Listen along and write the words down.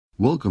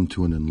Welcome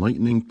to an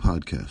enlightening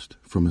podcast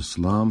from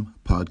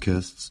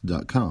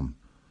IslamPodcasts.com.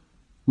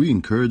 We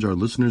encourage our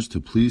listeners to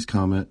please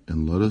comment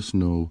and let us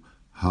know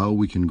how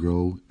we can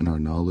grow in our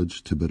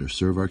knowledge to better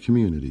serve our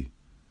community.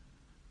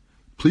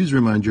 Please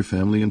remind your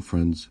family and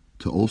friends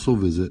to also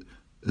visit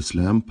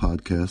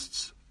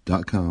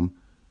IslamPodcasts.com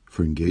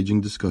for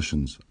engaging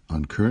discussions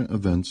on current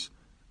events,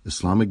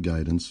 Islamic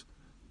guidance,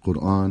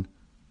 Quran,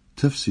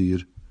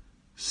 tafsir,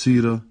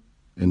 seerah,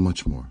 and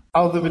much more.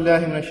 أعوذ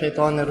بالله من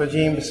الشيطان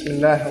الرجيم بسم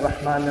الله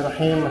الرحمن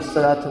الرحيم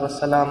والصلاة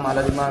والسلام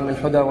على الإمام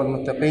الهدى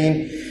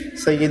والمتقين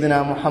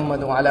سيدنا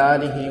محمد وعلى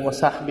آله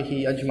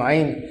وصحبه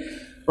أجمعين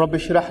رب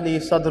اشرح لي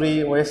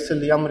صدري ويسر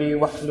لي أمري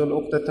واحلل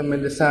عقدة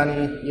من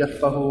لساني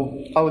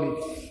يفقهوا قولي.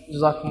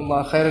 جزاكم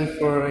الله خيرا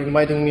for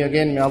inviting me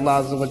again. May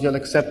Allah Azza wa Jal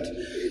accept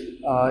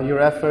your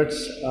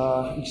efforts.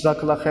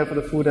 Jazakallah khair for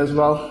the food as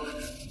well.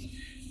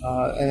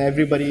 And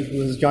everybody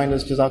who has joined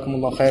us,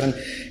 Jazakumullah khairan.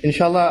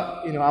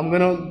 Inshallah, I'm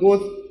going to go,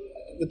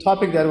 the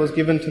topic that was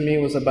given to me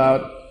was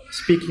about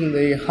speaking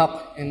the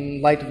Haqq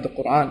in light of the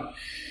Quran.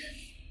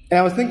 And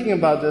I was thinking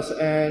about this,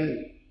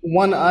 and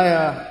one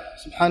ayah,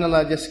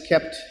 subhanAllah, just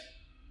kept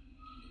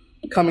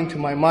coming to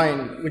my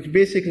mind, which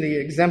basically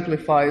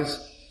exemplifies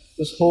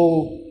this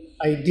whole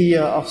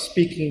idea of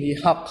speaking the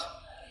Haqq.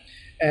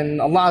 And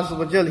Allah Azza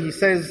wa Jal, He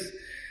says,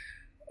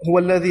 هُوَ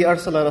الَّذِي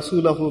أَرْسَلَ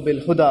رَسُولَهُ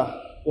بِالْهُدَى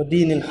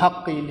وَدِينِ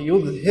الْحَقِّ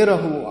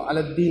لِيُظْهِرَهُ عَلَى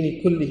الدِّينِ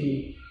كُلِّهِ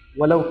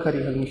وَلَوْ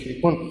كَرِهَ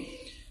الْمُشْرِكُونَ.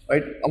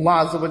 Right? Allah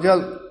Azza wa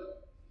Jal,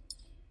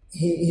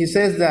 He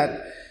says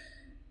that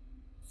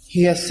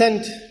He has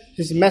sent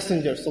His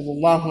messenger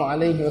sallallahu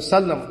alayhi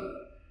wasallam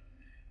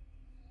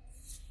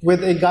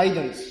with a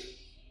guidance.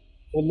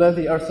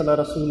 وَالَّذِي أَرْسَلَ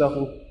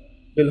رَسُولَهُ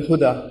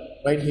بِالْهُدَى.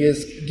 Right? He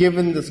has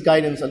given this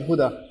guidance,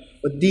 al-huda,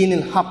 وَالدِّينِ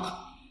الْحَقِّ,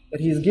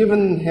 that He has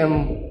given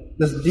him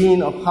this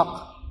deen of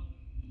haqq,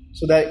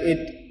 so that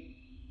it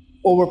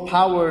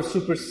overpowers,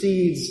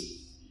 supersedes,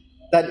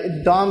 that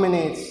it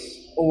dominates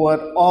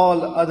over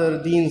all other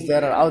deens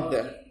that are out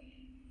there.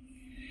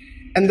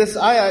 And this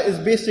ayah is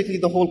basically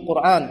the whole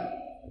Quran,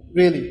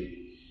 really.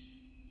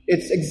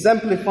 It's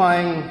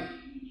exemplifying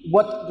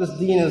what this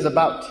deen is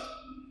about.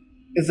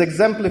 It's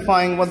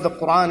exemplifying what the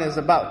Quran is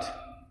about.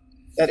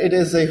 That it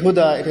is a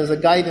huda, it is a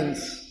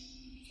guidance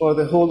for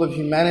the whole of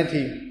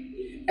humanity.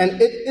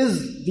 And it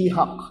is the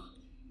haqq.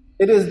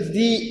 It is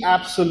the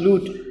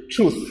absolute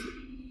truth.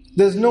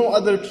 There's no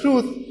other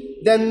truth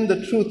than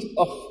the truth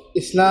of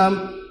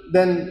Islam,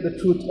 than the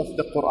truth of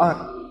the Quran.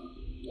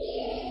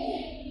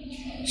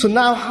 So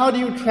now how do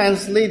you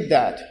translate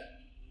that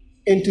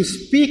into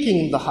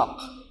speaking the haqq,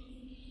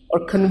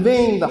 or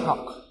conveying the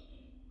haqq,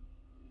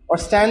 or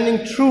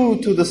standing true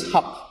to this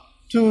haqq,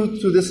 true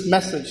to this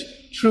message,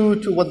 true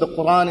to what the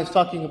Quran is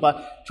talking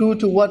about, true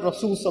to what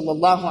Rasul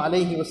sallallahu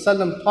alayhi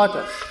wasallam taught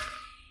us?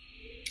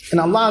 And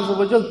Allah Azza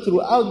wa Jal,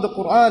 throughout the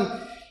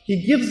Quran,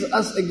 He gives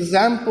us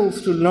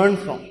examples to learn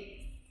from.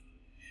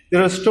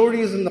 There are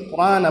stories in the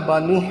Quran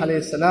about Nuh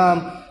alayhi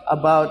salam,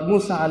 about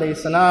Musa alayhi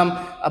salam,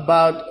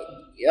 about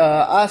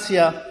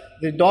Asya,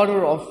 the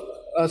daughter of,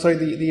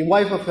 the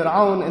wife of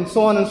Fir'aun, and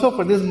so on and so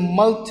forth. There's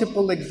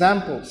multiple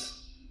examples.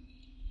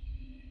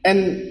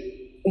 And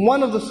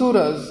one of the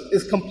surahs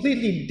is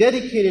completely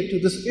dedicated to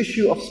this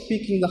issue of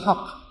speaking the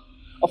haqq,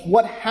 of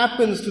what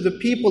happens to the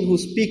people who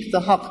speak the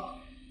haqq,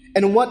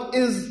 and what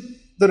is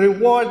the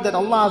reward that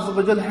Allah Azza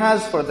wa Jal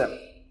has for them.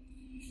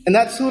 And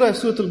that surah is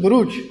Surah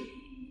Al-Buruj.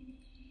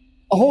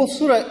 A whole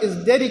surah is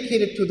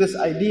dedicated to this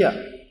idea.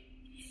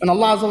 And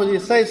Allah Azza wa Jal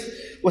says,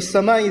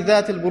 وَالسَّمَاءِ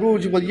ذَاتِ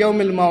الْبُرُوجِ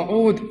وَالْيَوْمِ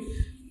الْمَوْعُودِ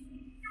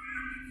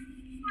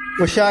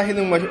وَشَاهِدٍ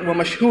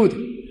وَمَشْهُودٍ.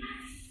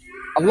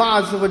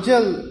 Allah Azza wa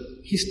Jal,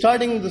 He's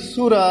starting the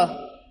surah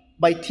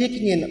by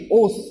taking an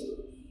oath.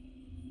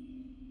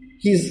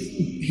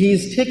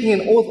 He's taking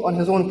an oath on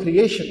His own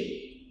creation.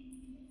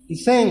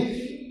 He's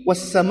saying,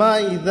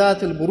 وَالسَّمَاءِ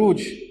ذَاتِ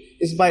الْبُرُوجِ,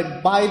 is by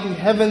the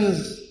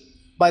heavens,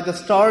 by the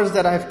stars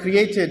that I have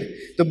created,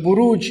 the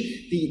buruj,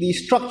 the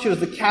structures,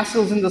 the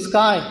castles in the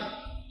sky.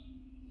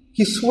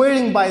 He's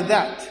swearing by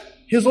that,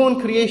 His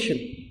own creation.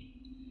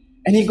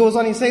 And He goes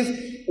on, He says,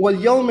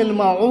 وَالْيَوْمِ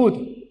الْمَوْعُودِ,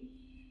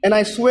 and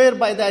I swear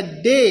by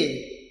that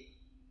day,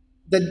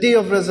 the day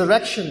of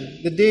resurrection,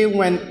 the day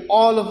when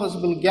all of us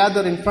will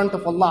gather in front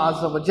of Allah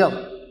Azza wa Jal.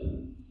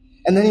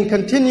 And then He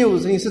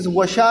continues and He says,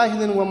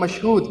 وَشَاهِدٍ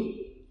وَمَشْهُودٍ.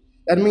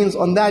 That means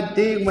on that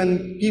day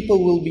when people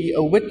will be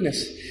a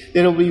witness.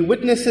 There will be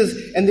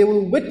witnesses and they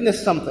will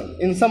witness something.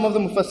 In some of the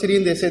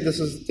mufassirin, they say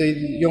this is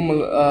the Yawm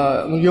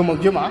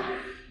al-Jum'ah.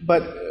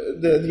 But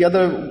the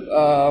other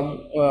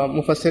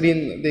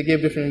mufassirin, they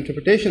gave different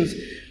interpretations.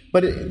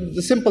 But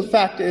the simple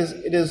fact is,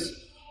 it is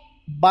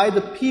by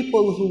the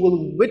people who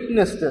will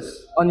witness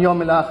this on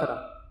Yawm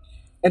al-Akhirah.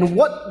 And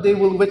what they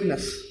will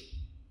witness,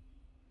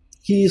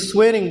 He is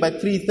swearing by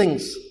three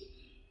things.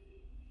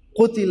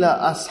 قُتِلَ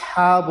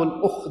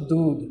أَصْحَابُ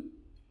الْأُخْدُودِ.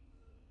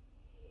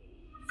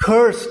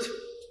 Cursed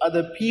are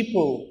the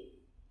people.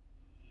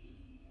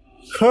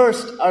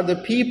 Cursed are the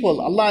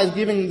people. Allah is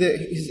giving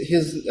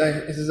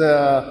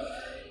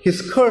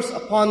His curse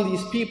upon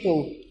these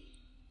people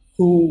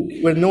who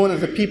were known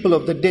as the people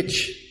of the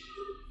ditch,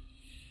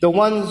 the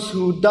ones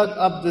who dug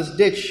up this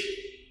ditch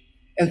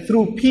and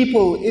threw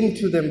people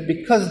into them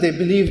because they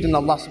believed in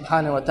Allah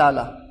subhanahu wa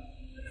ta'ala.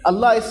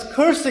 Allah is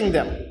cursing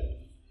them,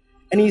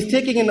 and He's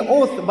taking an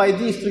oath by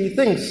these three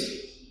things.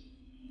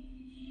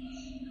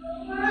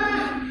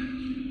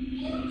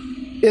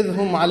 إِذْ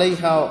هُمْ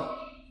عَلَيْهَا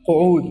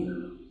قُعُودٌ.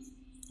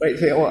 Right,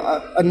 say,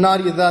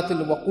 النَّارِ ذَاتِ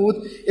الْوَقُودِ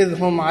إِذْ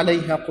هُمْ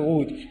عَلَيْهَا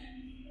قُعُودٌ.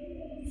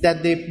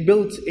 That they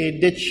built a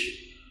ditch.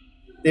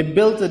 They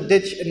built a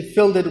ditch and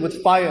filled it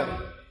with fire.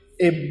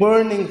 A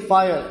burning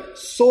fire,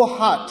 so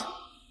hot.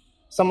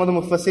 Some of the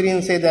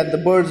Mufassirin say that the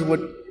birds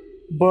would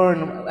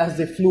burn as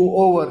they flew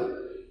over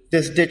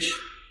this ditch.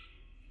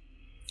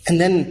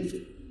 And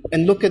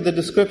look at the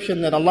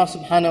description that Allah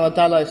subhanahu wa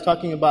ta'ala is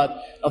talking about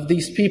of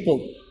these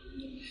people.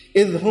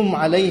 إِذْ هُمْ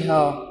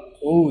عَلَيْهَا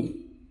قُعُودٌ.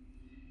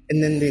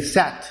 And then they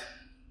sat.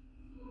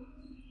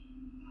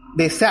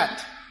 They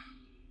sat,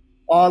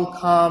 all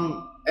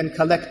calm and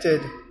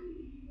collected.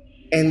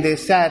 And they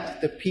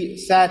sat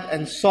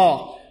and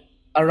saw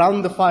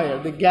around the fire.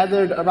 They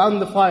gathered around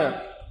the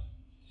fire.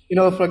 You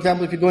know, for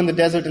example, if you go in the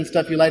desert and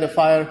stuff, you light a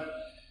fire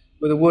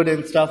with the wood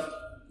and stuff.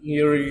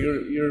 You're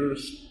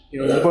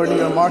burning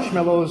your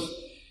marshmallows,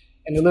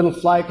 and a little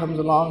fly comes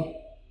along,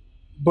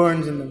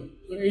 burns in them.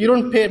 You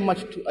don't pay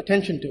much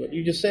attention to it.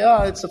 You just say,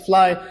 it's a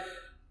fly.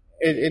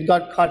 It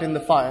got caught in the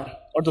fire.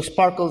 Or the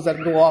sparkles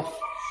that go off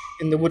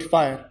in the wood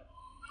fire.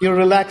 You're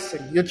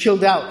relaxing. You're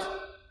chilled out.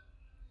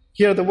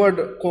 Here the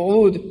word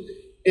qu'ud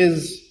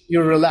is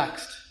you're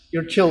relaxed.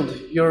 You're chilled.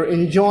 You're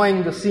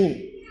enjoying the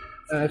scene.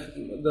 If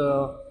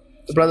the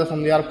brother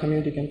from the Arab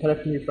community can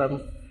correct me if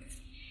I'm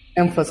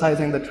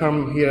emphasizing the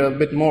term here a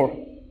bit more.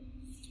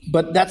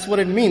 But that's what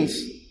it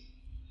means.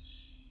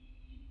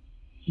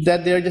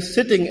 That they're just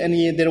sitting and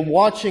they're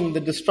watching the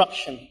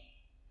destruction.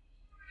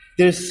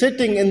 They're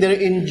sitting and they're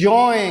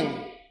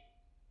enjoying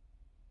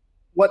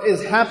what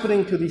is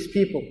happening to these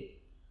people.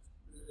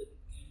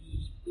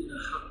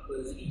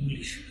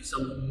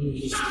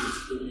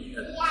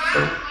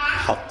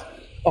 Haqq.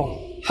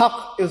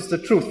 Haqq is the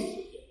truth.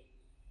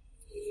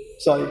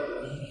 Sorry.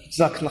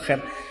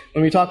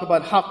 When we talk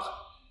about Haqq,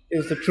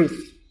 is the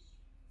truth.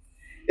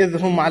 إِذْ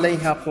هُمْ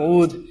عَلَيْهَا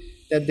قُعُودٌ.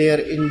 That they are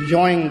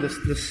enjoying this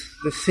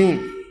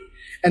scene.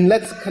 And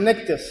let's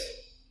connect this.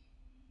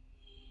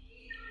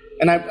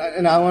 And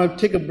I want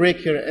to take a break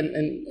here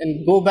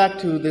and go back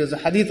to, there's a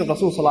hadith of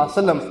Rasul sallallahu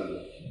alaihi wasallam.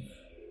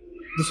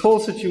 This whole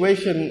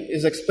situation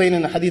is explained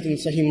in a hadith in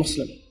Sahih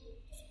Muslim.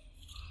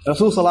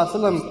 Rasul sallallahu alaihi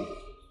wasallam,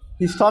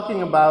 he's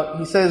talking about,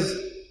 he says,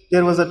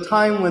 there was a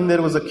time when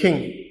there was a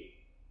king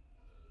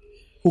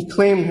who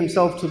claimed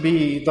himself to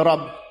be the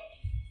Rabb.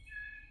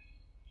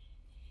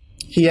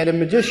 He had a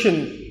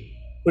magician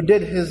who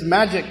did his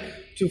magic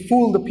to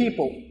fool the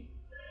people.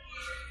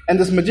 And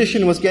this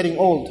magician was getting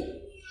old.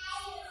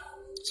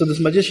 So this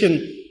magician,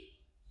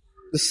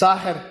 the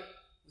Sahir,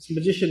 this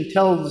magician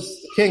tells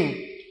the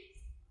king,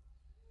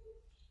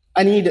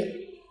 I need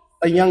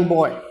a young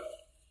boy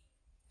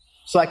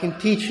so I can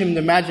teach him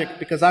the magic,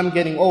 because I'm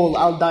getting old,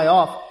 I'll die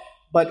off,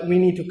 but we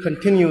need to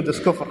continue this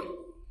kufr.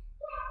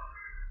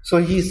 So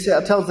he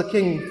tells the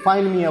king,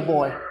 find me a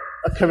boy,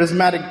 a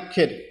charismatic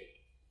kid.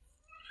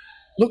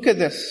 Look at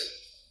this.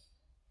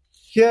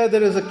 Here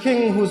there is a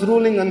king who's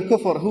ruling on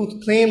kufr,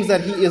 who claims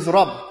that he is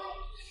Rabb,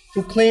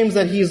 who claims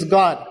that he is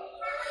God.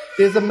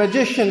 There's a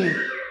magician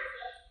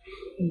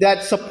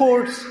that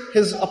supports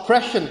his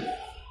oppression,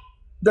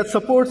 that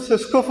supports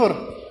his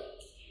kufr.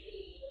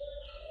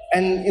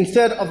 And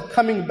instead of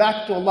coming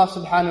back to Allah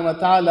subhanahu wa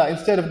ta'ala,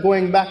 instead of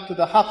going back to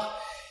the Haqq,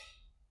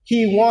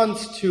 he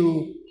wants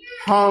to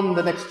harm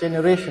the next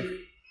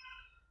generation.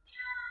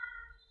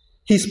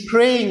 He's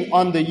preying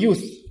on the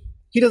youth.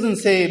 He doesn't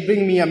say,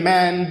 bring me a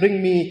man,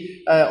 bring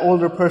me an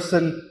older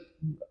person.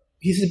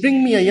 He says,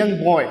 bring me a young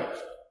boy.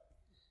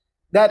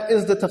 That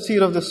is the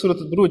tafsir of the Surah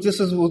Al-Buruj. This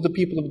is what the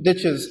people of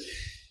ditches.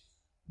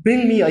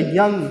 Bring me a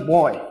young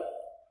boy.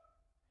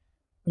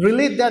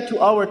 Relate that to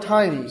our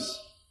times.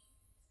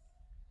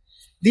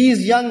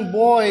 These young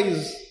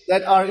boys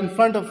that are in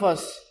front of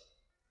us,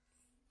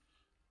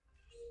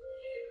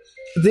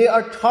 they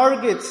are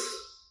targets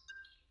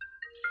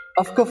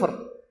of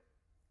kufr.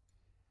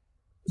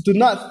 Do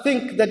not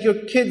think that your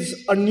kids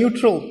are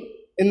neutral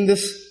in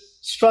this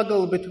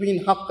struggle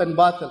between haqq and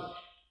batil.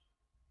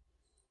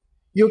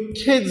 Your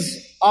kids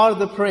are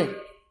the prey.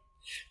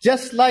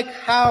 Just like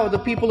how the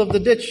people of the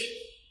ditch,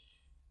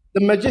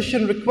 the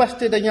magician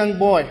requested a young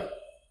boy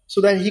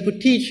so that he could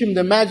teach him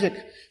the magic,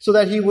 so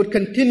that he would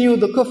continue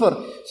the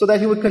kufr, so that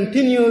he would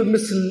continue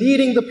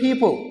misleading the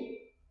people.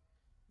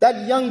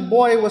 That young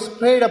boy was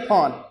preyed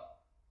upon.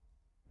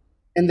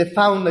 And they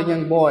found a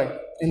young boy,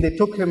 and they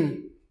took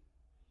him,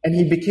 and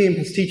he became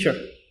his teacher.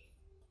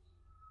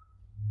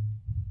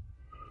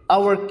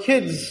 Our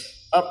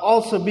kids are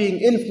also being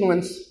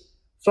influenced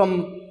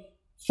from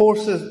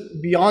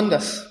forces beyond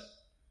us.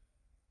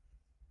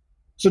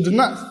 So do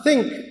not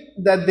think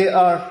that they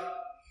are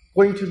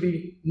going to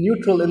be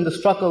neutral in the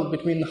struggle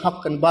between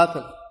haqq and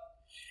batil.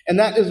 And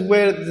that is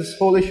where this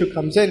whole issue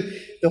comes in.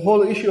 The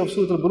whole issue of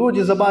Surah Al-Buruj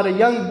is about a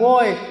young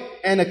boy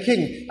and a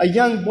king, a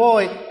young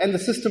boy and the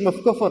system of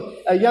kufr,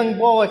 a young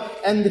boy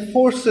and the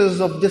forces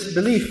of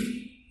disbelief,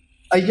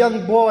 a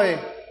young boy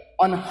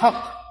on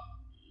Haqq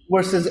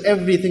versus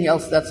everything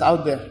else that's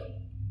out there.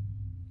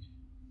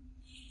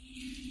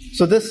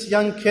 So this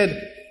young kid,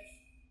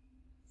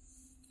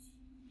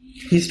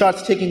 he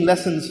starts taking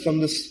lessons from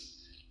this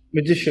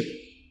magician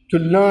to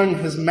learn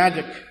his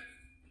magic.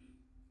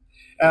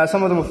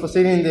 Some of the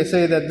Mufassirin, they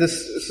say that this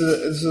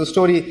is a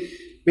story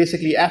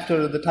basically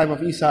after the time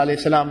of Isa alayhi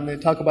salam. They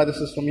talk about this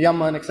is from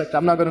Yemen, etc.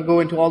 I'm not going to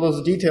go into all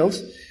those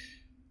details.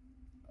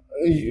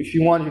 If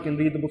you want, you can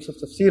read the books of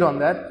tafsir on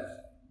that.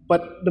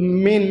 But the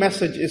main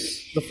message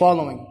is the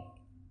following.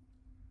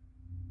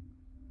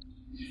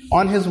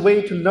 On his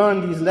way to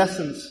learn these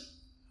lessons,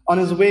 on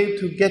his way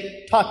to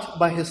get taught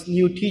by his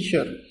new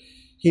teacher,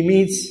 he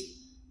meets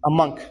a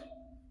monk.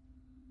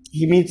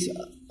 He meets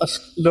a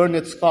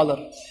learned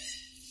scholar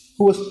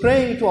who was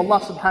praying to Allah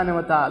subhanahu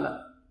wa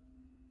ta'ala.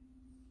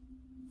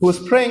 Who was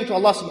praying to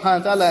Allah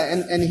subhanahu wa ta'ala,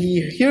 and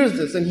he hears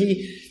this and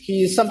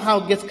he somehow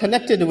gets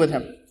connected with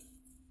him.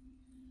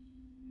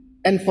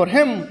 And for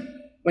him,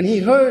 when he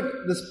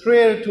heard this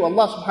prayer to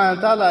Allah subhanahu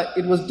wa ta'ala,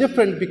 it was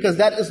different because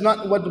that is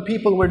not what the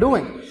people were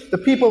doing. The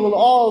people were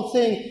all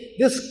saying,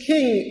 this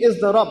king is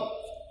the Rabb.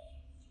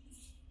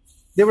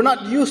 They were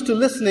not used to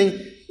listening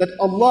that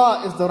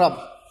Allah is the Rabb.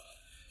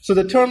 So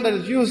the term that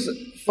is used,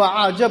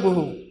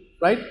 فَعَجَبُهُ,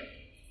 right?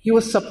 He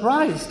was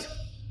surprised.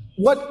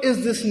 What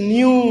is this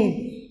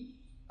new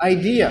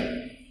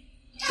idea?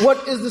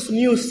 What is this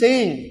new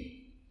saying?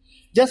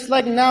 Just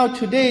like now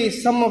today,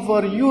 some of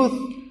our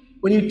youth,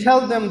 when you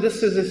tell them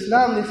this is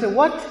Islam, they say,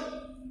 what?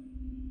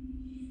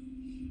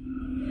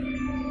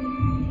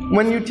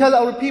 When you tell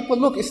our people,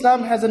 look,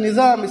 Islam has a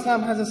nizam,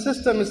 Islam has a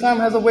system, Islam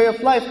has a way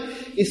of life,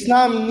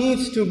 Islam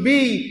needs to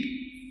be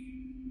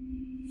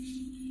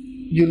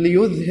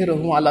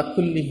لِيُظْهِرَهُ عَلَى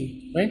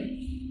كُلِّهِ, right?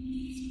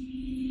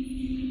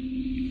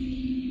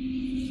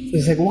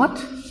 It's like, what?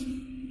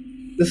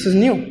 This is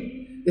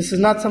new. This is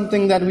not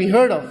something that we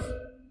heard of.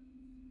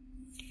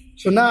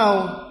 So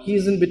now,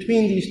 he's in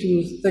between these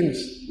two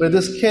things, where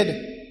this kid,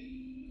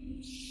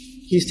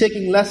 he's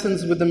taking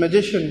lessons with the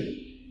magician,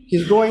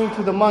 he's going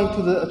to the monk,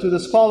 to the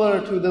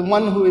scholar, to the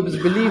one who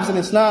believes in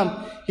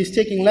Islam, he's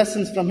taking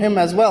lessons from him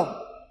as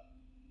well.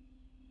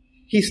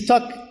 He's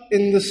stuck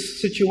in this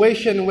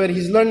situation where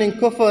he's learning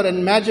kufr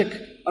and magic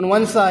on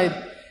one side,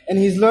 and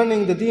he's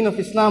learning the deen of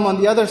Islam on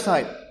the other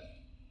side.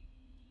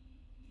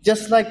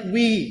 Just like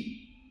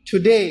we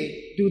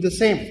today do the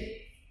same.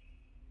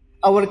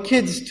 Our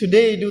kids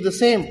today do the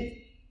same.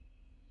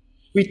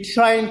 We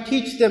try and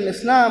teach them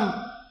Islam,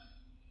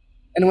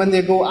 and when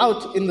they go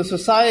out in the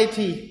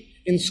society,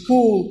 in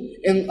school,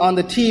 on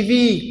the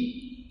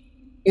TV,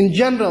 in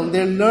general,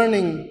 they're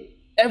learning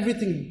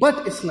everything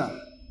but Islam.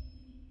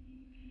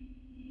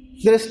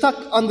 They're stuck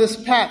on this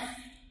path.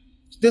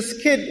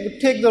 This kid would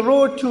take the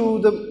road to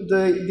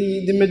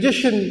the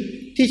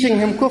magician teaching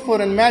him kufr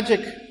and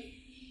magic,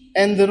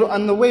 and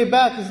on the way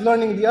back is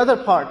learning the other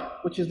part,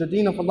 which is the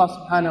deen of Allah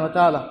subhanahu wa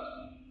ta'ala.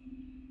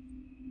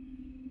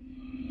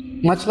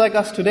 Much like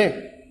us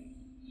today.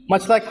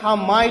 Much like how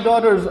my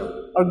daughters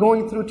are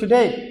going through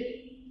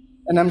today.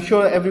 And I'm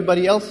sure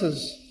everybody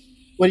else's.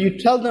 Where you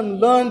tell them,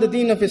 learn the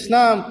deen of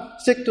Islam,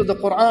 stick to the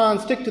Quran,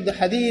 stick to the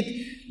hadith,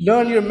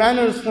 learn your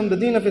manners from the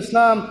deen of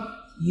Islam,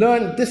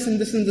 learn this and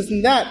this and this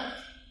and that.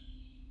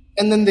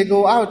 And then they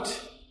go out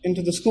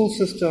into the school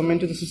system,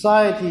 into the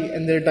society,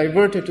 and they're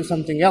diverted to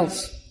something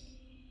else.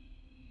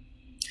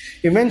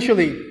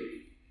 Eventually,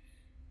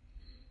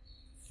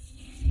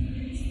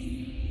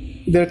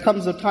 there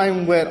comes a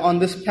time where on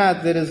this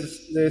path they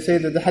say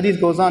that the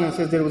hadith goes on and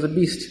says there was a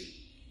beast.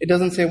 It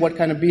doesn't say what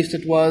kind of beast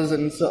it was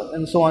and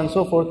so on and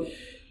so forth,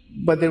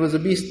 but there was a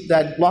beast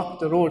that blocked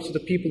the road so the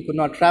people could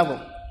not travel.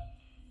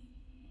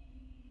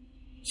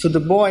 So the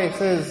boy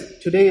says,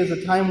 today is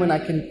a time when I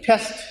can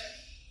test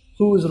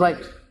who is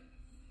right.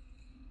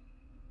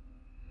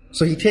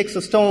 So he takes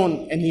a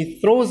stone and he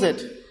throws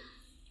it.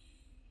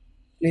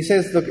 And he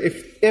says, look,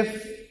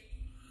 if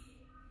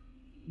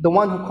the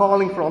one who's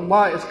calling for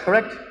Allah is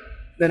correct,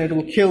 then it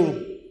will kill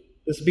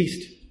this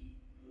beast.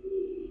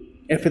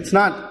 If it's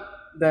not,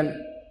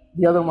 then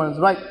the other one is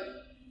right.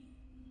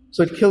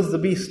 So it kills the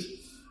beast.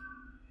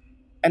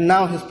 And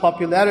now his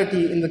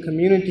popularity in the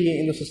community,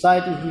 in the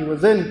society he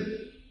was in,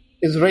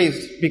 is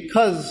raised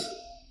because,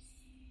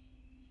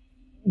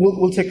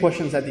 we'll take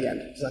questions at the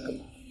end.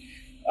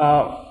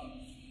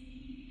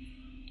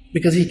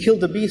 Because he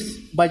killed the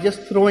beast by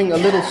just throwing a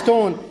little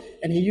stone,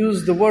 and he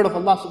used the word of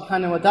Allah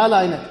subhanahu wa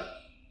ta'ala in it.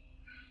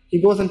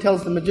 He goes and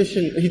tells the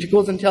magician, he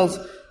goes and tells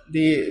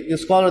the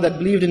scholar that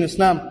believed in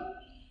Islam,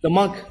 the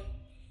monk.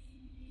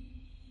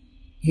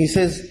 He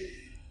says,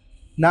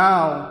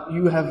 now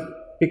you have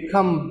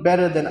become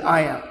better than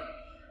I am.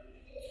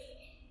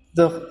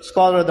 The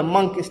scholar, the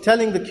monk, is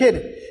telling the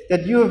kid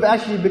that you have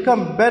actually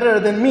become better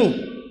than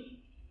me.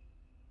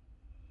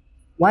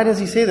 Why does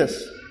he say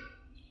this?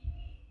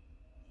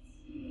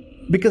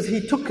 Because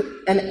he took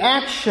an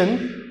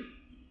action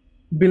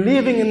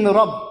believing in the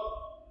Rabb.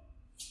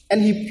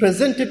 And he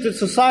presented to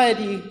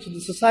society, so the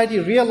society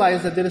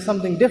realized that there is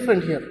something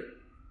different here.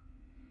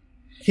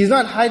 He's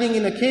not hiding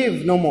in a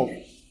cave no more.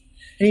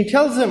 And he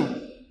tells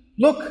him,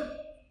 look,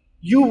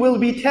 you will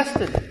be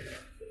tested.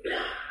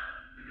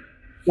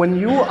 When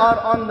you are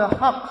on the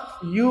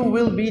Haqq, you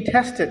will be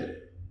tested.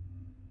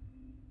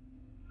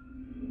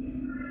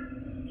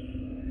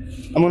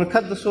 I'm going to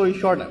cut the story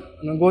short now.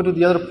 I'm going to go to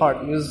the other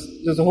part.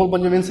 There's a whole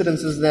bunch of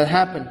incidences that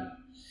happen.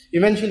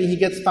 Eventually he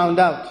gets found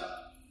out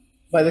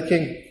by the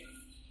king.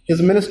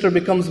 His minister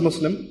becomes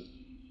Muslim,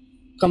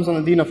 comes on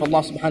the Deen of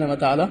Allah subhanahu wa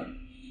ta'ala.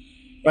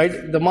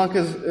 Right? The monk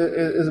is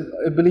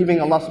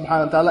believing Allah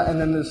subhanahu wa ta'ala, and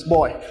then this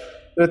boy.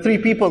 There are three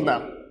people now.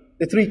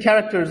 There are three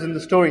characters in the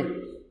story.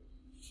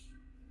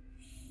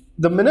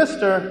 The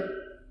minister,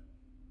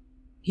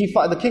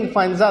 the king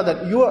finds out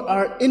that you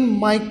are in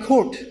my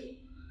court.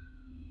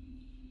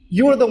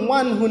 You are the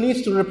one who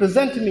needs to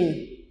represent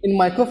me in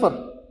my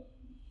kufr.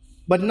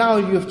 But now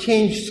you have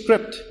changed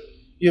script.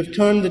 You have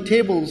turned the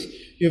tables.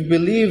 You have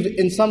believed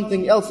in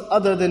something else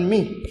other than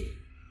me.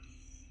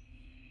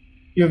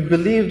 You have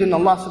believed in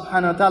Allah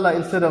subhanahu wa ta'ala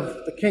instead of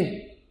the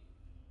king.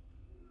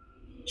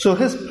 So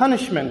his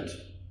punishment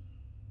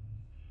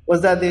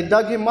was that they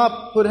dug him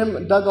up,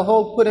 dug a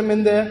hole, put him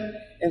in there,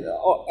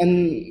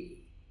 and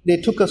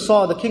they took a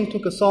saw, the king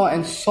took a saw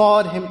and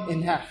sawed him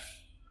in half.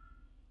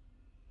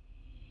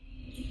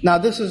 Now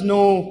this is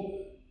no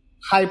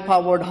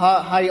high-powered,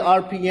 high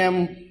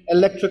RPM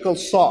electrical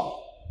saw.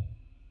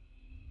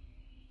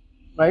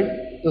 Right?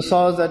 The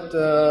saws that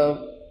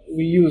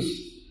we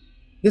use.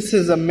 This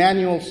is a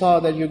manual saw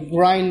that you're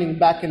grinding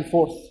back and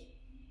forth.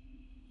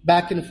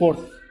 Back and forth.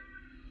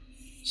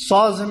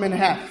 Saws him in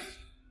half.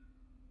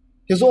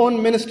 His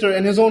own minister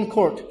in his own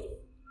court.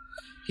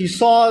 He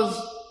saws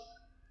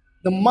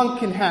the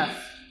monk in half.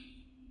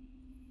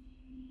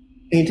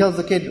 And he tells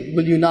the kid,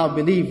 will you now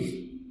believe?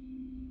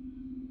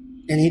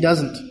 And he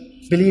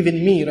doesn't. Believe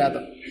in me, rather.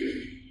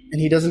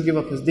 And he doesn't give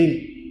up his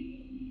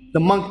deen.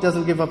 The monk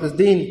doesn't give up his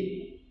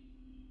deen.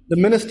 The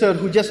minister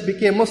who just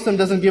became Muslim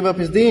doesn't give up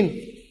his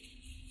deen.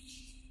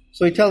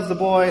 So he tells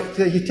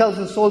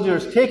his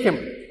soldiers, take him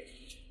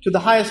to the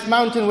highest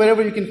mountain,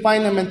 wherever you can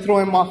find him, and throw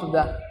him off of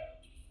that.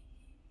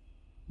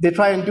 They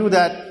try and do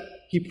that.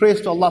 He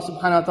prays to Allah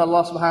subhanahu wa ta'ala.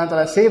 Allah subhanahu wa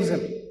ta'ala saves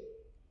him.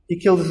 He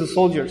kills his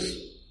soldiers.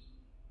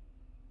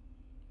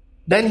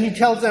 Then he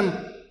tells them,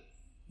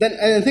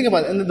 and think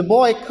about it, and then the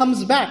boy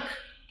comes back.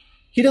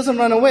 He doesn't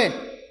run away.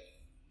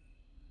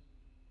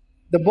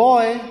 The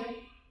boy,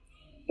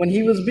 when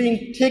he was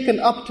being taken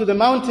up to the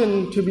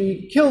mountain to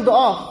be killed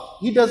off,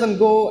 he doesn't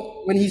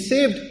go, when he's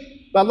saved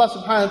by Allah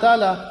subhanahu wa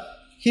ta'ala,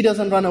 he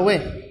doesn't run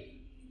away.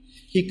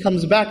 He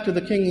comes back to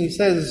the king and he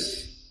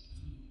says,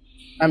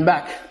 I'm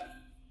back.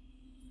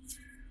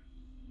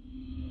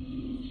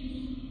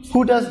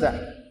 Who does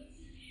that?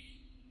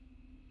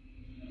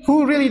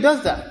 Who really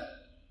does that?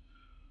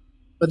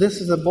 But this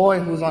is a boy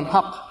who's on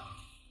Haqq.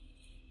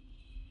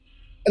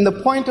 And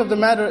the point of the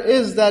matter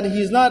is that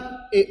he's not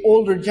an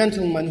older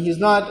gentleman, he's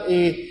not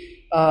a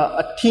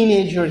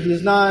teenager,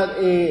 he's not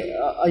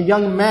a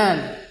young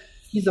man,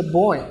 he's a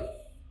boy.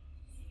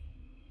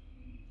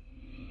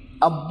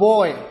 A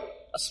boy,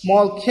 a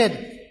small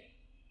kid,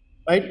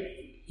 right?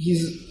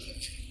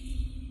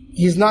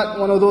 He's not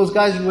one of those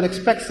guys you would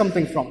expect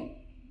something from.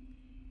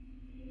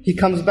 He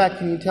comes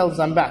back and he tells,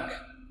 I'm back.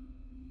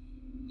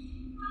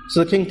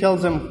 So the king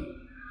tells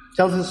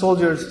his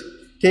soldiers,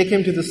 take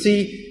him to the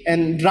sea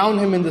and drown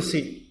him in the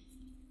sea.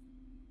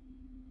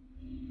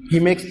 He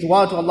makes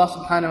dua to Allah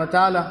subhanahu wa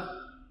ta'ala.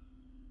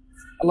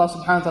 Allah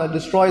subhanahu wa ta'ala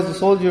destroys the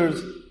soldiers.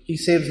 He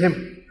saves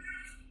him.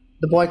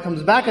 The boy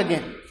comes back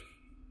again.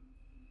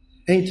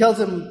 And he tells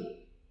him,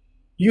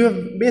 you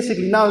have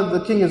basically, now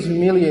the king is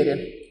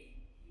humiliated,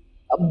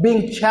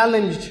 being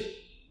challenged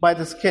by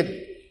this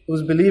kid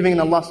who's believing in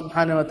Allah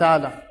subhanahu wa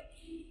ta'ala,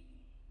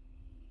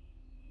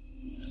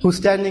 who's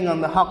standing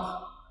on the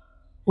Haqq,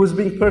 who's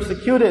being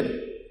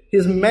persecuted.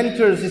 His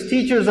mentors, his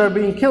teachers are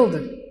being killed.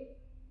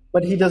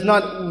 But he does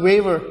not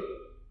waver.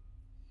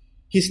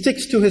 He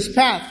sticks to his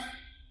path.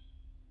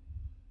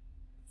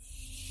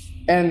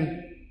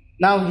 And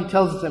now he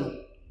tells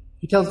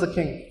the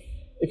king,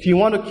 if you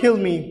want to kill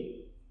me,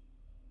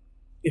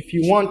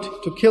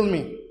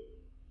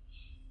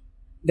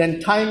 then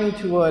tie me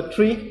to a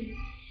tree,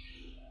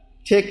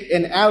 take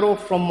an arrow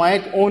from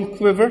my own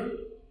quiver,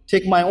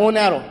 take my own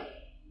arrow,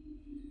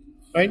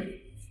 right?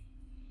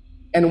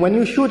 And when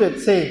you shoot it,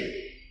 say,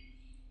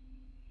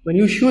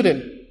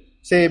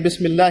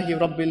 Bismillahi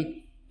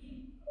Rabbil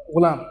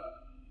Ghulam.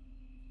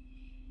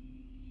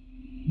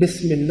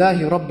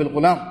 Bismillahi Rabbil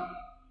Ghulam.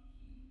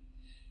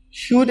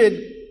 Shoot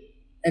it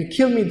and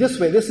kill me this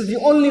way. This is the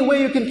only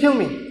way you can kill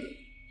me.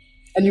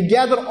 And you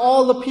gather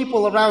all the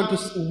people around to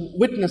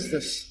witness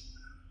this.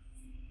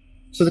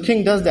 So the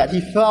king does that. He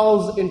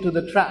falls into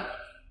the trap.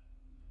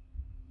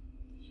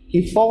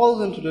 He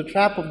falls into the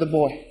trap of the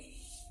boy.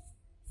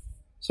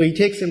 So he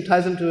takes him,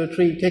 ties him to a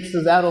tree, takes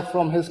his arrow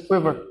from his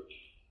quiver,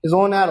 his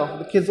own arrow,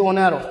 the kid's own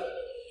arrow,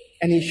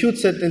 and he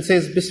shoots it and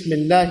says,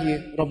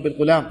 Bismillahi Rabbil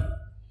Ghulam,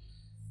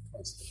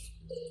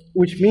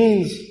 which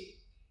means,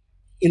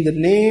 in the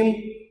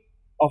name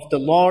of the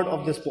Lord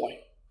of this boy.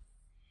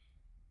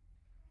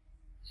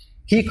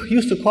 He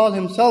used to call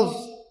himself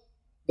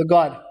the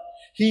God.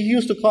 He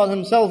used to call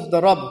himself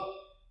the Rabb,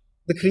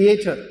 the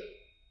Creator.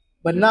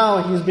 But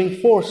now he's being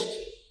forced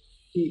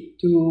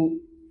to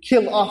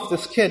kill off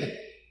this kid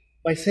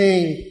by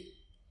saying,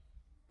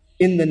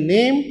 in the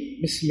name,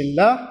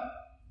 Bismillah,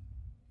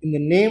 in the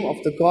name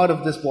of the God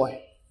of this boy.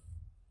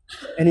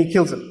 And he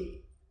kills him.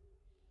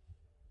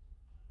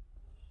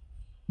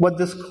 What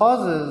this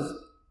causes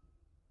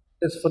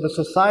is for the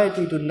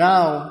society to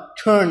now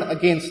turn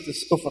against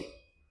this kufr,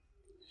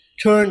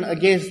 turn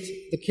against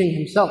the king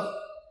himself.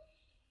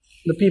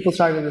 The people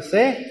started to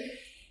say,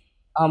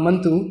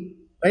 Amantu,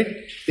 right?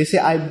 They say,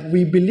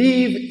 we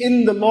believe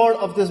in the Lord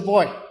of this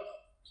boy.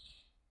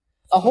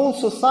 A whole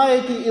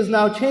society is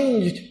now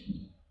changed.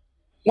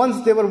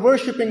 Once they were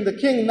worshipping the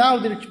king, now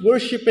they're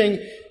worshipping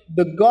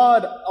the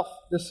God of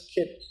this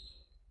kid.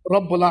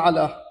 Rabbul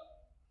A'la,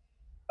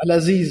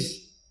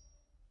 Al-Aziz,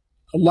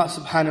 Allah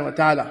subhanahu wa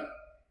ta'ala.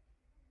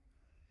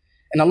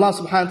 And Allah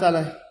subhanahu wa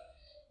ta'ala,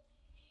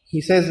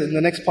 He says in the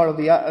next part of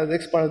the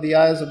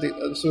ayahs of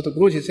the Surah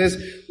Al-Buruj, He says,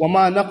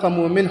 وَمَا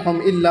نَقَمُوا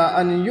مِنْهُمْ إِلَّا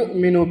أَنْ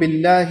يُؤْمِنُوا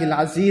بِاللَّهِ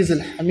الْعَزِيزِ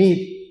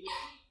الْحَمِيدِ.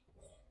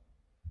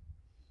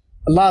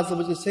 Allah Azza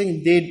wa Jalla is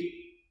saying,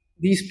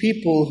 these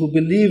people who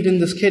believed in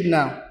this kid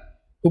now,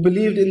 who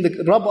believed in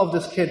the Rabb of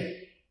this kid,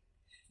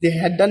 they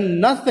had done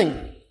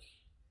nothing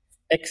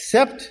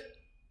except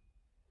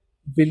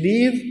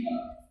believe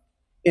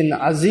in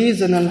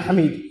Aziz and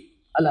Al-Hamid.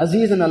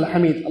 Al-Aziz and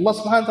Al-Hamid. Allah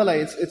subhanahu wa ta'ala,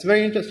 it's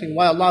very interesting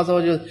why Allah Azza wa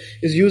Jalla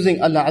is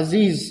using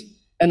Al-Aziz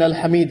and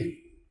Al-Hamid.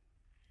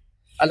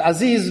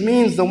 Al-Aziz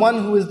means the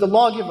one who is the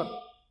lawgiver.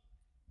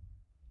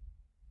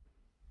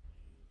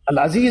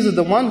 Al-Aziz is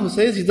the one who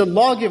says he's the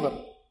lawgiver.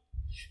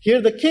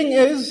 Here the king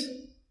is,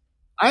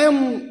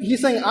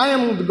 he's saying, I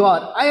am the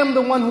God. I am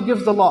the one who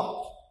gives the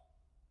law.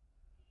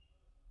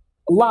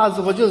 Allah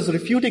Azza wa Jalla is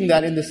refuting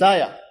that in this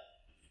ayah.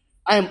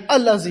 I am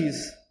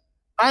Al-Aziz.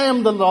 I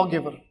am the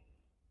lawgiver.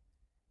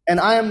 And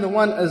I am the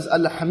one as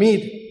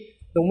Al-Hamid,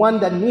 the one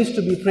that needs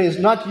to be praised,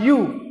 not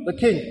you, the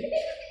king.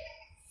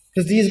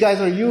 Because these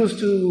guys are used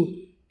to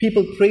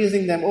people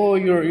praising them. Oh,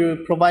 you're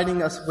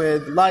providing us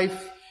with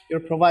life. You're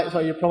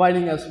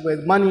providing us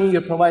with money.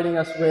 You're providing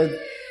us with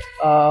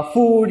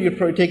food.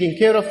 You're taking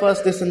care of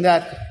us, this and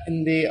that.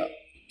 And they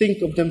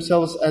think of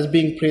themselves as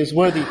being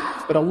praiseworthy.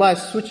 But Allah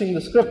is switching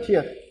the script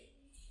here.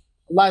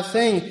 Allah is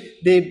saying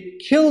they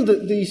killed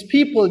these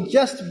people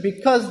just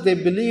because they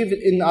believed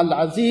in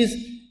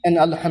Al-Aziz and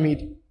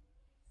Al-Hamid.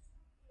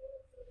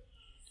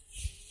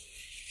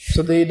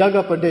 So they dug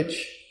up a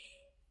ditch.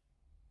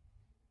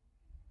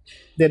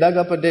 They lit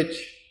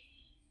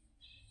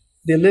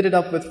it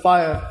up with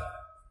fire,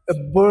 a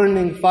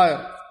burning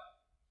fire.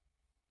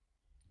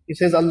 He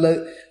says,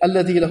 الَّذِي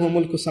لَهُ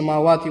مُلْكُ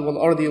السَّمَاوَاتِ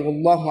وَالْأَرْضِ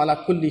وَاللَّهُ عَلَى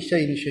كُلِّ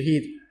شَيْءٍ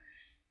شَهِيدٌ.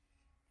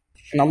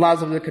 And Allah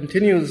Azza wa Jalla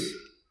continues.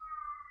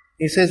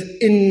 He says,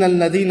 إِنَّ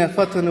الَّذِينَ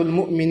فَتَنُوا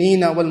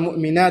الْمُؤْمِنِينَ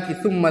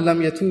وَالْمُؤْمِنَاتِ ثُمَّ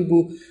لَمْ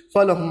يَتُوبُوا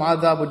فَلَهُمْ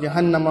عَذَابُ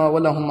جَهَنَّمَ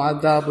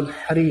وَلَهُمْ عَذَابُ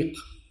الْحَرِيقِ.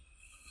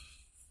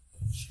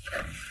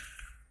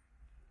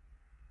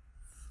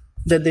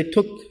 That they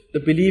took the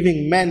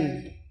believing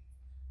men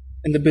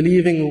and the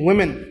believing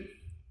women,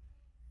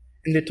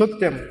 and they took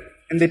them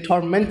and they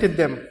tormented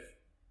them.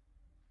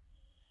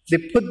 They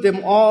put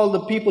them, all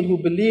the people who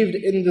believed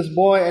in this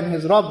boy and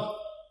his Rabb,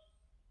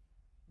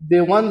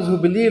 the ones who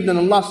believed in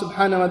Allah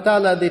subhanahu wa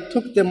ta'ala, they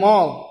took them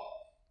all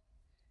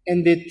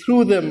and they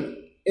threw them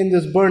in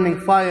this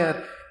burning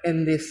fire,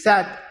 and they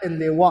sat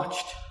and they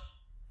watched.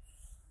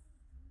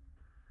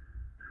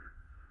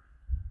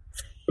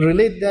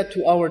 Relate that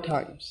to our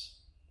times.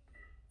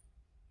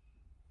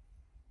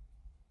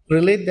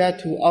 Relate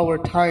that to our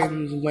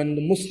times when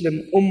the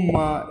Muslim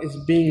Ummah is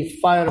being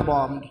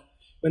firebombed,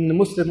 when the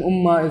Muslim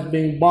Ummah is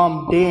being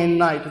bombed day and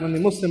night, when the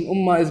Muslim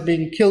Ummah is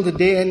being killed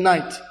day and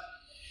night.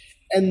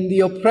 And the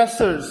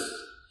oppressors,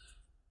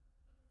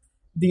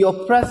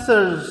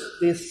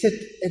 they sit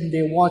and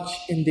they watch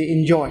and they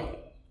enjoy.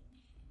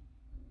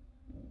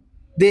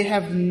 They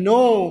have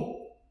no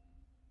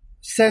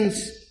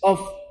sense of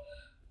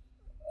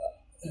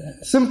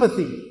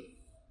sympathy.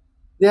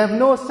 They have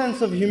no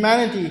sense of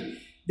humanity.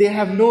 They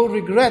have no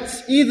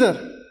regrets either.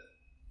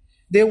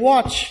 They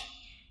watch.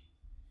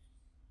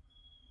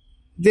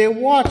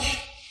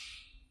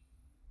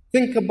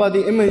 Think about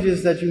the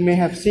images that you may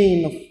have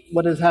seen of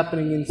what is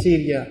happening in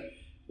Syria,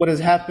 what is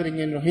happening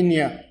in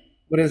Rohingya,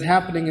 what is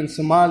happening in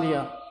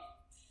Somalia,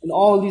 and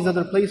all these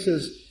other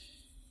places.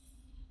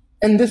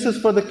 And this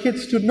is for the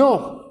kids to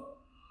know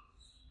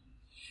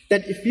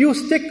that if you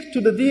stick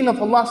to the deen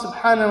of Allah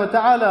subhanahu wa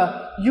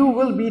ta'ala, you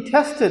will be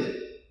tested.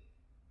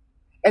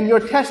 And your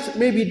test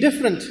may be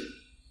different.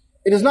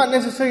 It is not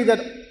necessary that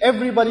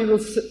everybody will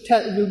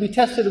be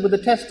tested with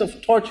the test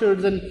of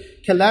tortures and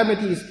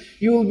calamities.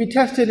 You will be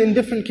tested in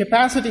different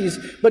capacities,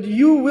 but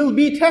you will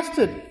be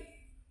tested.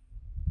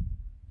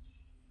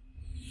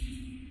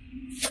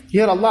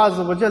 Here Allah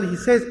Azza wa Jal, He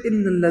says,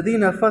 إِنَّ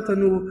الَّذِينَ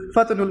فَتَنُوا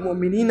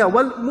الْمُؤْمِنِينَ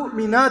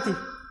وَالْمُؤْمِنَاتِ.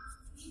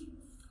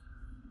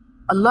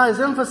 Allah is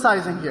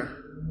emphasizing here.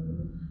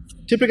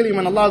 Typically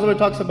when Allah Azza wa Jal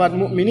talks about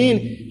mu'mineen,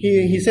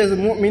 He says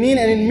mu'mineen,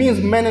 and it means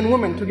men and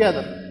women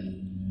together.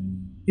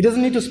 He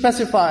doesn't need to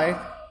specify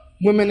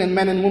women and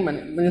men and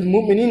women. When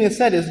mu'mineen is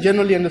said, it's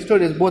generally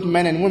understood as both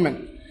men and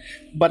women.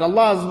 But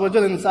Allah Azza wa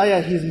Jal in this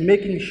ayah, He's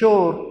making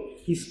sure,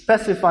 He's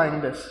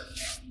specifying this,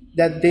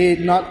 that they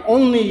not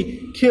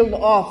only killed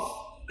off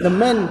the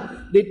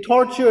men, they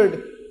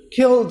tortured,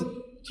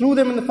 killed, threw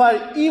them in the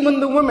fire, even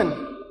the women.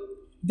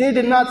 They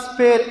did not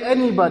spare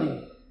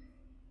anybody.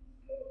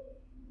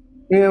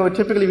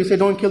 Typically we say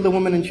don't kill the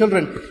women and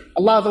children.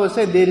 Allah Azza wa Jal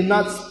said they did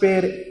not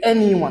spare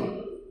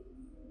anyone.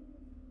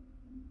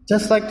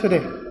 Just like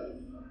today.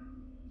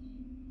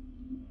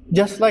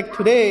 Just like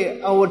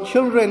today, our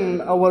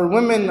children, our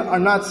women are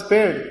not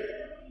spared.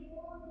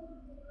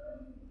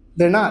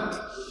 They're not.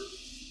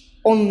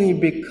 Only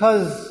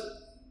because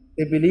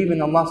they believe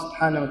in Allah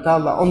subhanahu wa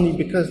ta'ala, only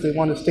because they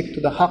want to stick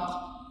to the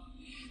haqq.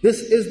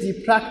 This is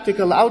the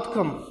practical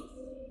outcome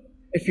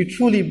if you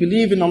truly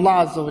believe in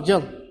Allah Azza wa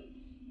Jal.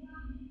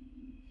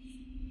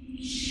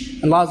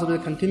 Allah Azza wa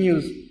Jal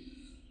continues,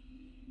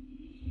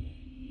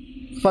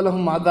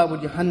 فَلَهُمْ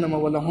عَذَابُ جَهَنَّمَ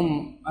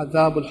وَلَهُمْ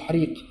عَذَابُ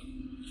الْحَرِيقِ.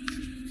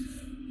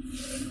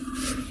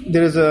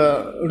 There is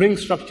a ring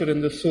structure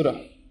in this surah,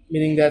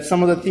 meaning that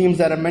some of the themes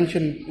that are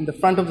mentioned in the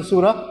front of the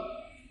surah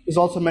is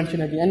also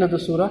mentioned at the end of the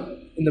surah.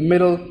 In the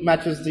middle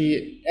matches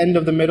the end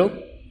of the middle,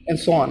 and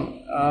so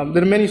on.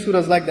 There are many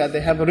surahs like that.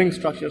 They have a ring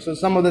structure. So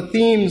some of the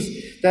themes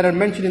that are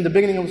mentioned in the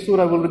beginning of the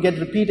surah will get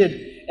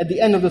repeated at the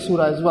end of the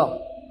surah as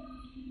well.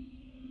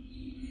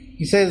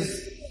 He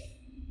says,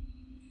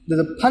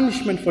 there's a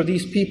punishment for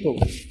these people.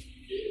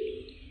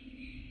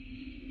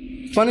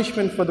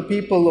 Punishment for the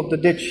people of the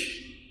ditch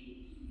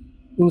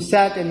who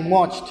sat and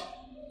watched.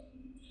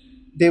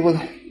 They will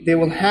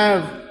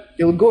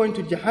go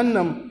into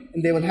Jahannam,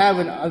 and they will have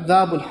an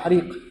adhab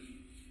al-hariq,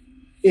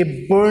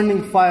 a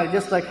burning fire,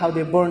 just like how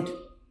they burnt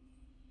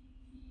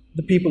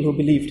the people who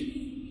believed.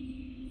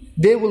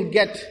 They will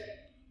get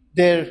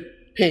their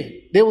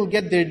pay. They will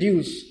get their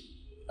dues.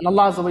 And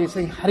Allah Azza wa Jalla is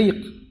saying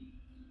hariq,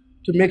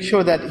 to make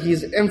sure that He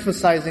is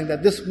emphasizing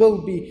that this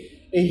will be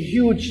a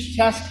huge,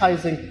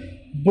 chastising,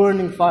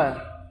 burning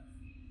fire.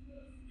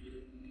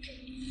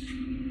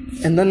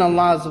 And then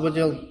Allah Azza wa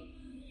Jalla,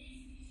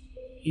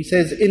 He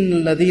says, إِنَّ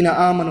الَّذِينَ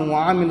آمَنُوا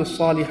وَعَمِلُوا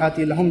الصَّالِحَاتِ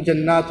لَهُمْ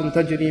جَنَّاتٌ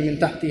تَجْرِي مِنْ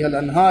تَحْتِهَا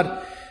الْأَنْهَارِ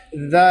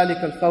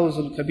ذَلِكَ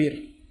الْفَوْزُ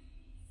الْكَبِيرُ.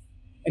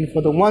 And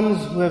for the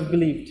ones who have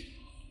believed,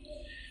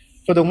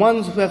 for the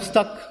ones who have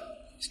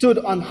stood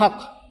on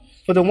haqq,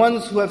 for the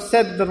ones who have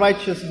said the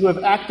righteous, who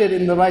have acted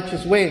in the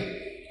righteous way,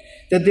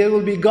 that there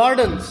will be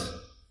gardens,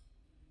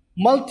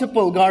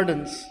 multiple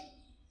gardens,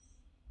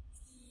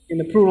 in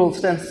the plural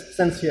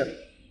sense here.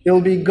 There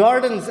will be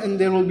gardens and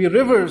there will be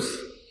rivers.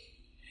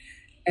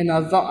 And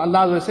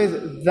Allah says,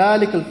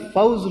 ذَلِكَ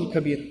الْفَوْزُ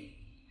الْكَبِيرُ,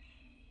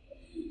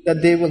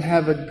 that they will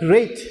have a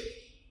great,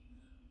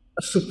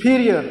 a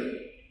superior,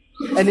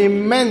 an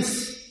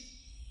immense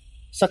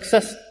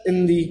success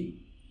in the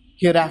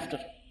hereafter.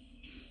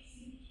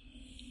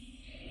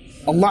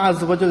 Allah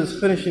Azza wa Jalla is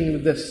finishing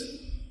with this.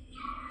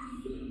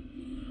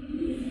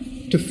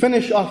 To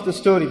finish off the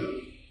story,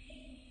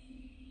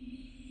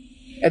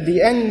 at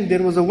the end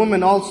there was a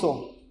woman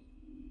also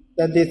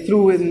that they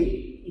threw in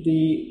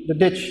the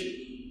ditch.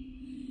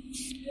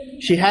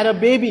 She had a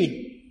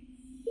baby.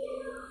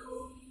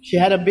 She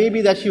had a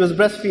baby that she was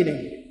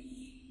breastfeeding.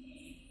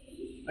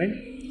 Right?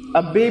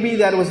 A baby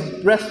that was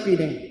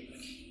breastfeeding.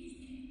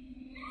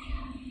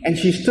 And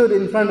she stood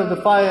in front of the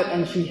fire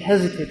and she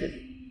hesitated.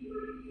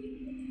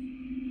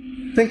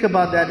 Think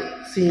about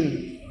that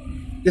scene.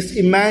 Just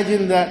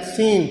imagine that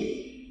scene.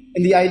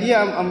 And the idea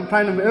I'm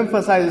trying to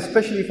emphasize,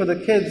 especially for the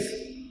kids,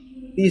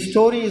 these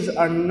stories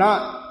are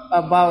not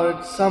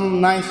about some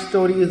nice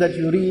stories that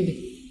you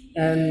read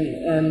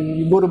and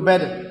you go to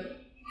bed.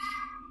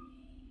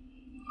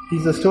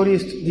 These are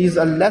stories, these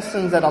are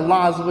lessons that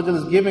Allah Azza wa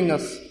Jalla is giving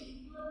us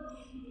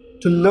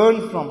to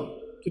learn from,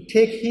 to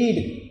take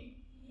heed,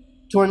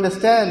 to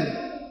understand,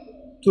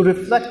 to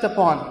reflect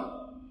upon,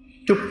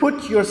 to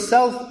put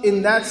yourself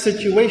in that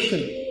situation.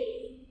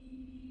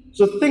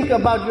 So think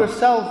about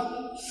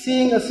yourself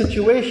seeing a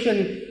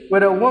situation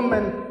where a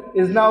woman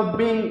is now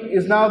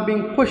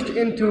being pushed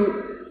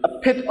into a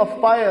pit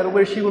of fire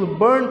where she will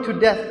burn to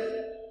death.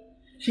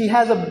 She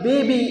has a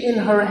baby in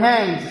her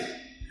hands,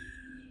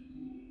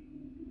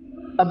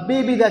 a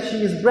baby that she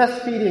is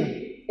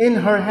breastfeeding in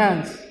her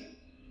hands,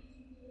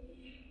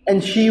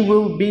 and she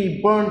will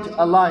be burnt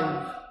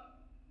alive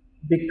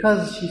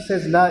because she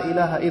says La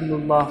ilaha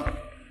illallah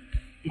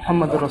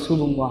Muhammadur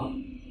Rasulullah.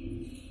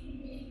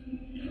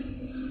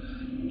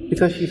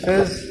 Because she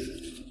says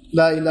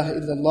La ilaha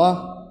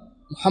illallah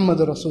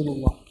Muhammadur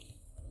Rasulullah.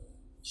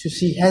 So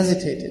she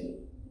hesitated.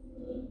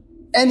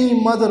 Any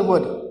mother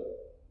would.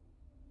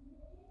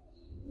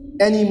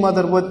 Any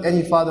mother would,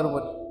 any father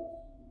would.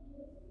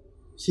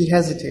 She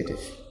hesitated.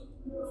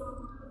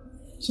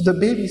 So the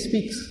baby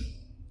speaks.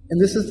 And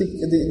this is the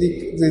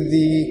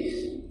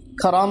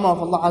karama of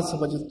Allah Azza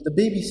wa Jal. The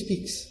baby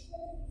speaks.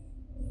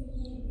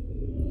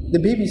 The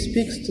baby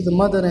speaks to the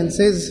mother and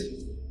says,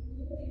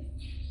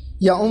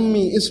 Ya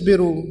ummi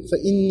isbiru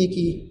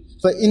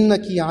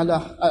فإنك على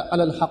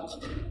الحق.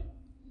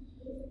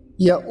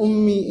 Ya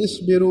ummi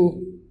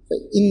isbiru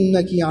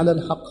فإنك على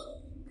الحق.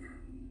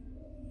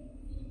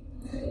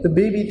 The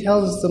baby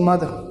tells the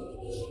mother,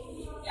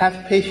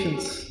 have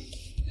patience,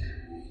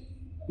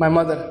 my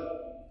mother.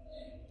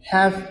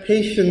 Have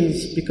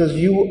patience because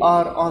you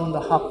are on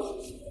the haqq.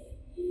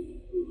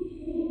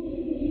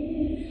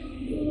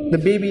 The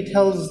baby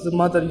tells the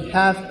mother,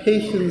 have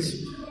patience,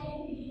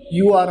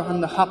 you are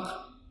on the haqq.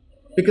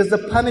 Because the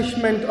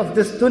punishment of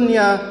this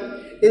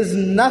dunya is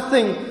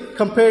nothing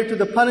compared to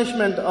the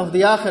punishment of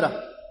the akhirah.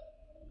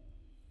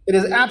 It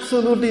is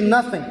absolutely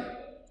nothing.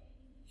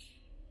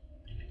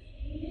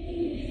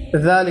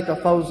 ذَلِكَ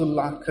فَوْزُ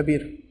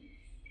الْكَبِيرُ.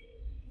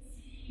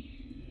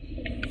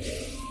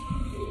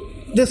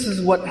 This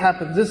is what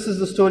happens. This is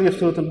the story of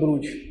Surah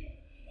Al-Buruj.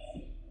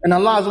 And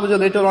Allah Azza wa Jalla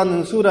later on in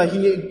the surah,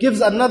 He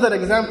gives another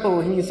example.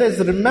 He says,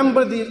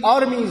 remember the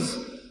armies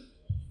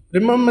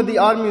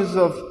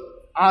of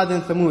Ad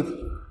and Thamud.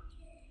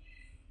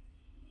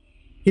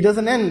 He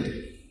doesn't end.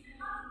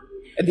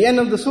 At the end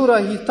of the surah,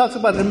 He talks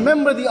about,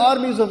 remember the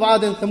armies of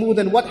Ad and Thamud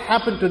and what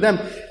happened to them.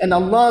 And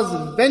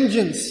Allah's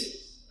vengeance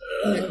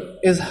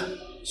is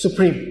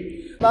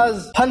supreme.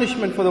 Allah's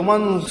punishment for the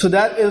ones. So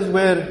that is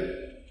where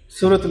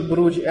Surah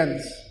Al-Buruj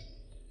ends.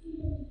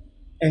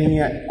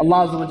 And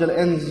Allah Azza wa Jalla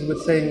ends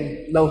with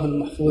saying, Lawh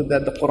al-Mahfuz,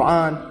 that the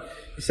Quran,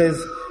 He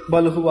says,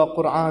 Bal huwa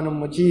Quranun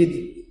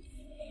Majid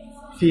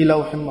fi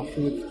Lawh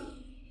al-Mahfuz.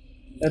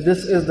 That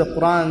this is the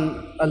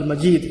Quran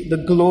al-Majid, the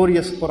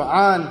glorious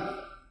Quran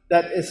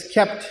that is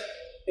kept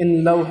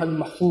in Lawh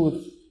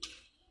al-Mahfuz.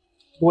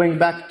 Going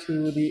back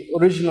to the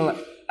original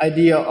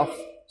idea of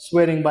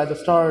swearing by the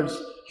stars,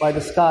 by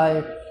the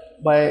sky,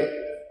 by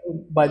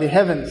the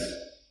heavens.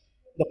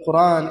 The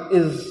Quran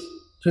is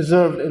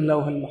preserved in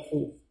Lawh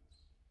al-Mahfuz.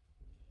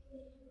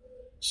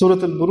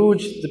 Surah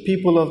Al-Buruj, the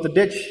people of the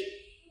ditch.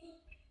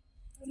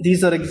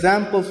 These are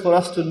examples for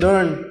us to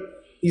learn.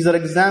 These are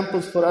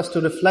examples for us to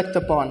reflect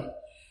upon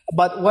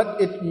about what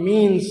it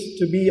means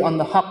to be on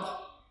the haqq.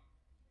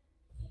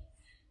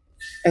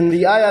 And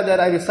the ayah that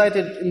I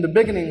recited in the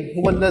beginning,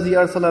 هُوَ الَّذِي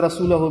أَرْسَلَ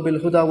رَسُولَهُ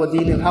بِالْهُدَى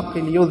وَدِينِ الْحَقِّ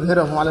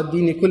لِيُظْهِرَهُ عَلَى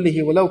الدِّينِ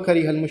كُلِّهِ وَلَوْ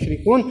كَرِهَ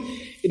الْمُشْرِكُونَ.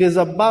 It is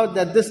about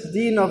that this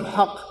deen of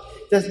haqq,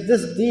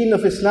 this deen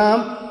of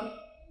Islam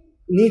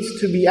needs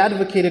to be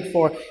advocated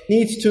for,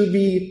 needs to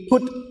be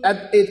put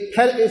at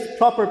its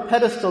proper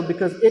pedestal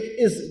because it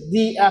is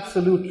the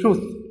absolute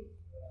truth.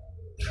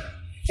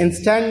 And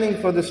standing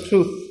for this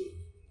truth,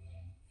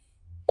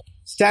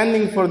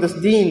 standing for this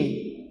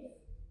deen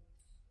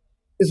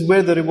is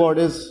where the reward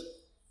is.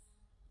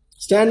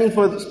 Standing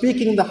for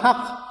speaking the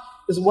haqq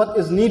is what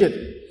is needed.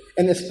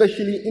 And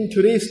especially in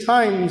today's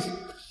times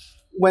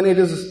when it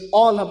is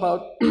all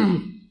about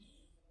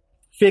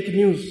fake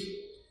news.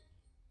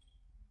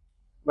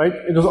 Right?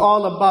 It is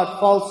all about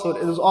falsehood.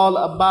 It is all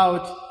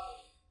about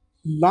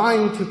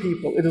lying to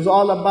people. It is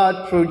all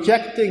about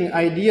projecting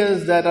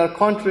ideas that are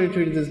contrary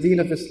to this deen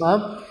of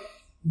Islam.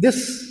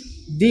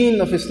 This deen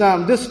of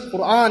Islam, this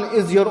Quran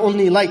is your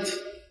only light.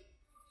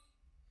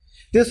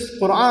 This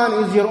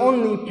Quran is your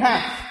only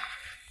path.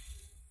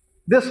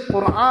 This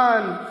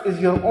Quran is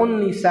your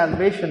only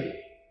salvation.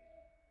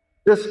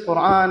 This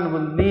Quran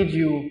will lead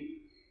you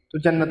to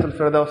Jannat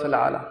al-Firdaus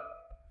al-A'la.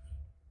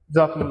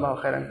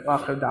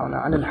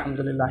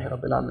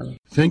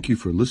 Thank you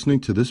for listening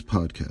to this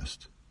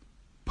podcast.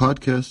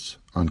 Podcasts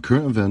on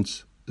current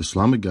events,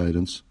 Islamic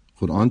guidance,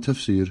 Quran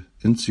tafsir,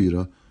 and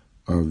seerah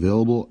are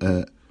available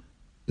at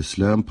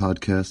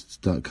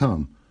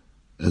islampodcasts.com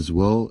as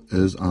well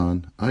as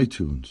on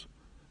iTunes.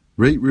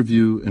 Rate,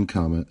 review, and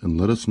comment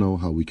and let us know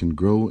how we can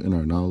grow in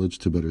our knowledge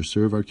to better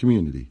serve our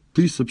community.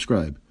 Please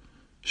subscribe,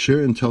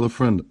 share, and tell a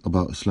friend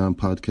about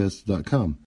islampodcasts.com.